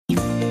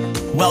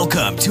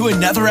Welcome to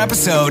another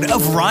episode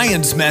of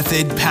Ryan's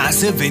Method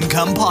Passive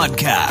Income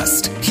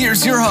Podcast.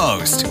 Here's your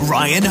host,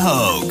 Ryan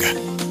Hogue.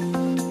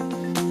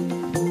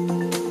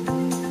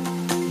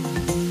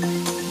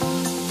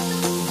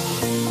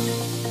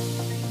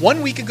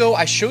 One week ago,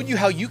 I showed you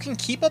how you can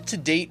keep up to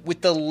date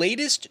with the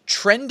latest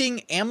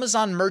trending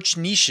Amazon merch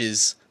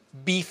niches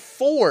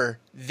before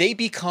they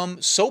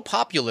become so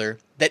popular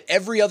that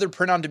every other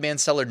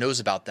print-on-demand seller knows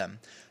about them.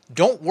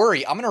 Don't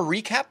worry, I'm going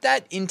to recap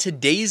that in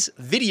today's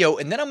video,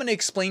 and then I'm going to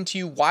explain to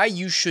you why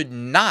you should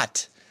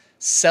not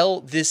sell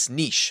this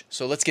niche.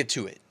 So let's get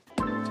to it.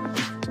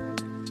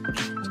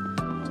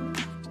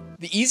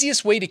 The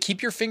easiest way to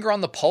keep your finger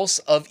on the pulse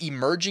of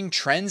emerging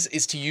trends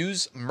is to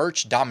use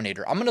Merch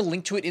Dominator. I'm going to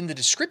link to it in the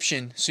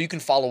description so you can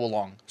follow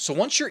along. So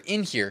once you're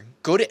in here,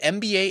 go to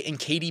MBA and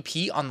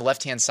KDP on the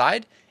left-hand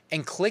side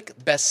and click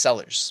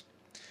Bestsellers.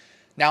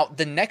 Now,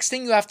 the next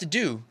thing you have to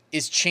do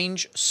is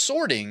change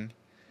sorting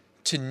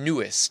to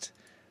newest.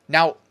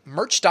 Now,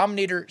 Merch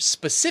Dominator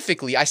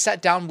specifically, I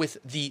sat down with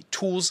the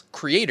tool's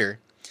creator.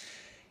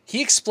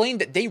 He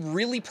explained that they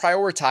really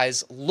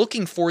prioritize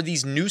looking for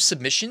these new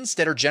submissions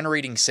that are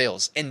generating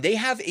sales. And they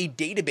have a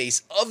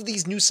database of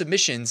these new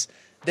submissions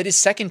that is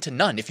second to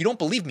none. If you don't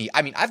believe me,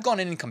 I've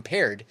gone in and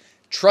compared.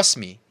 Trust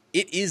me,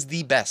 it is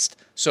the best.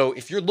 So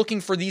if you're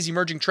looking for these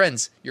emerging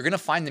trends, you're going to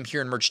find them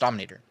here in Merch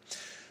Dominator.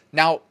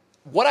 Now,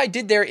 what I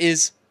did there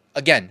is,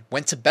 again,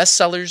 went to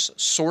bestsellers,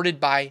 sorted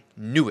by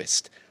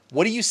newest.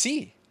 What do you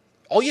see?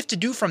 All you have to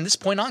do from this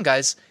point on,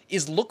 guys,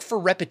 is look for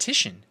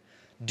repetition.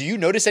 Do you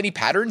notice any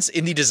patterns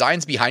in the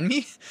designs behind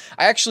me?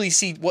 I actually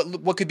see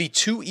what could be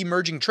two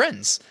emerging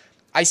trends.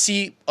 I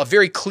see a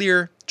very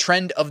clear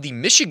trend of the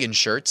Michigan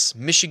shirts.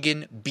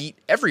 Michigan beat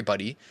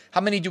everybody.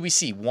 How many do we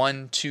see?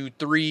 1, 2,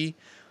 3,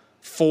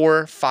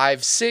 4,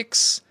 5,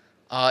 6.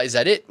 Is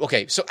that it?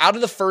 Okay, so out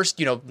of the first,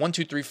 1,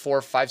 2, 3,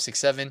 4, 5, 6,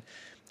 7.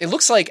 It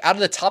looks like out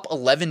of the top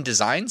 11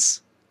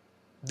 designs,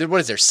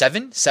 what is there,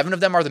 7? 7 of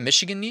them are the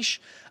Michigan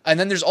niche. And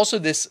then there's also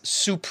this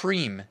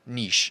Supreme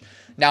niche.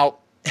 Now,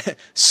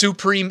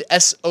 Supreme,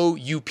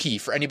 S-O-U-P,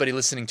 for anybody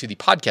listening to the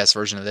podcast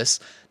version of this,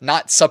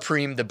 not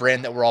Supreme, the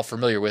brand that we're all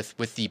familiar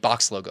with the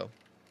box logo.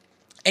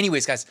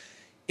 Anyways, guys,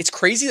 it's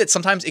crazy that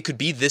sometimes it could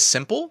be this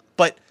simple,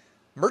 but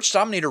Merch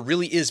Dominator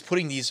really is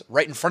putting these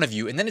right in front of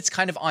you, and then it's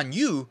kind of on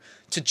you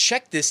to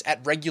check this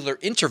at regular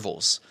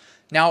intervals.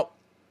 Now,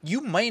 you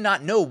may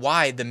not know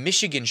why the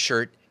Michigan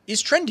shirt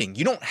is trending.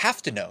 You don't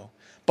have to know.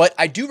 But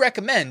I do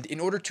recommend, in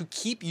order to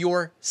keep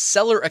your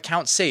seller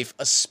account safe,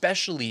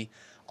 especially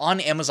on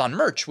Amazon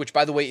Merch, which,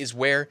 by the way, is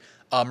where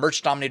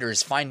Merch Dominator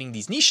is finding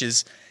these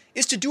niches,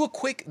 is to do a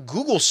quick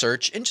Google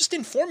search and just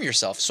inform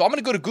yourself. So I'm going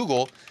to go to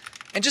Google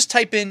and just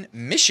type in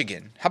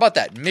Michigan. How about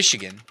that?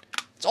 Michigan.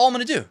 That's all I'm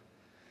going to do.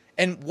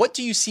 And what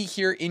do you see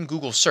here in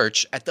Google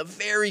search at the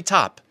very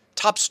top?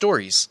 Top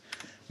stories.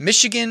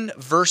 Michigan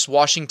versus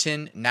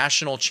Washington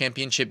national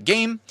championship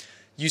game.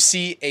 You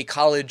see a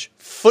college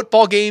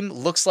football game.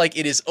 Looks like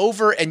it is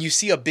over. And you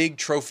see a big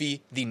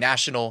trophy, the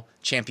national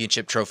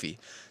championship trophy.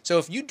 So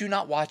if you do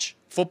not watch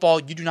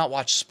football, you do not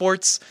watch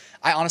sports.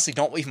 I honestly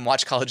don't even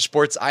watch college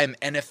sports. I am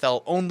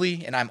NFL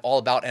only, and I'm all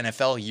about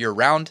NFL year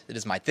round. It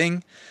is my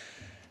thing.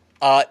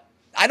 I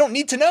don't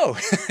need to know.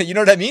 You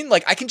know what I mean?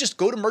 Like, I can just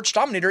go to Merch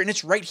Dominator, and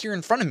it's right here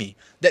in front of me.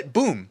 That,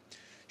 boom,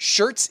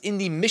 shirts in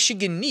the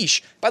Michigan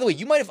niche. By the way,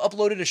 you might have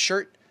uploaded a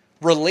shirt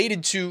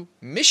related to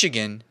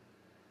Michigan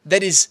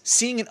that is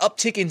seeing an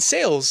uptick in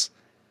sales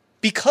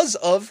because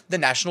of the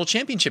national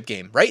championship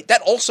game, right?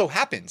 That also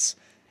happens.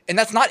 And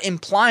that's not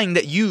implying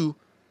that you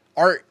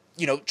are,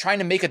 trying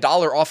to make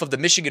 $1 off of the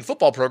Michigan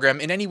football program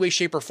in any way,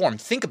 shape, or form.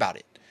 Think about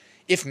it.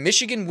 If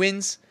Michigan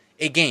wins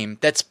a game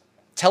that's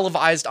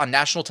televised on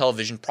national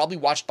television, probably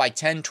watched by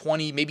 10,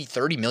 20, maybe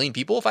 30 million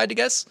people, if I had to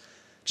guess,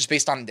 just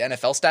based on the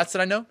NFL stats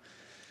that I know,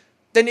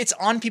 then it's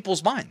on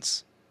people's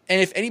minds. And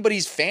if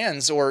anybody's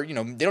fans, or, they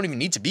don't even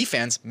need to be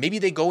fans, maybe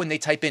they go and they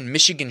type in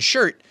Michigan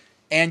shirt,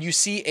 and you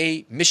see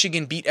a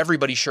Michigan beat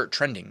everybody shirt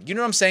trending. You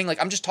know what I'm saying? Like,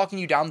 I'm just talking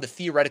you down the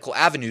theoretical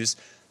avenues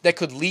that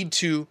could lead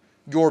to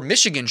your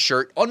Michigan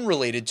shirt,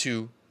 unrelated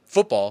to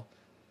football,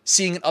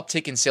 seeing an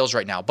uptick in sales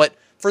right now. But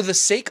for the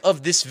sake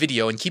of this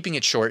video and keeping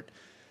it short,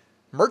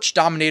 Merch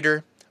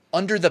Dominator,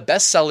 under the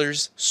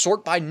bestsellers,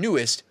 sort by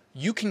newest,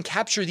 you can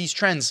capture these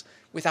trends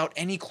without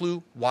any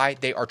clue why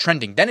they are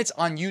trending. Then it's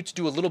on you to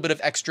do a little bit of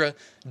extra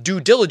due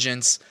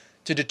diligence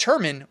to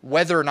determine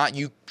whether or not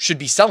you should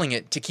be selling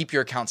it to keep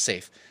your account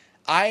safe.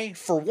 I,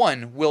 for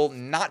one, will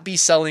not be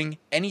selling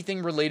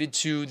anything related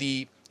to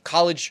the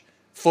college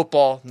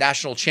football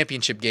national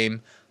championship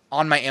game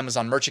on my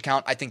Amazon merch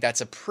account. I think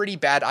that's a pretty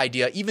bad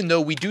idea, even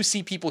though we do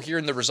see people here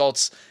in the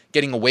results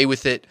getting away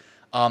with it.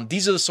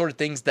 These are the sort of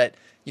things that,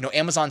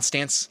 Amazon's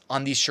stance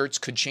on these shirts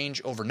could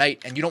change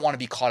overnight, and you don't want to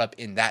be caught up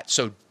in that.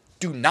 So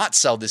do not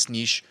sell this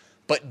niche,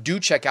 but do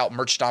check out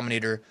Merch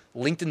Dominator,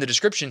 linked in the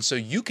description, so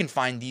you can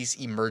find these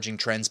emerging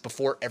trends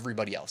before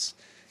everybody else.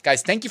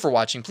 Guys, thank you for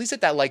watching. Please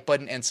hit that like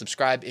button and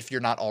subscribe if you're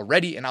not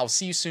already, and I'll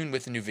see you soon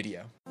with a new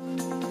video.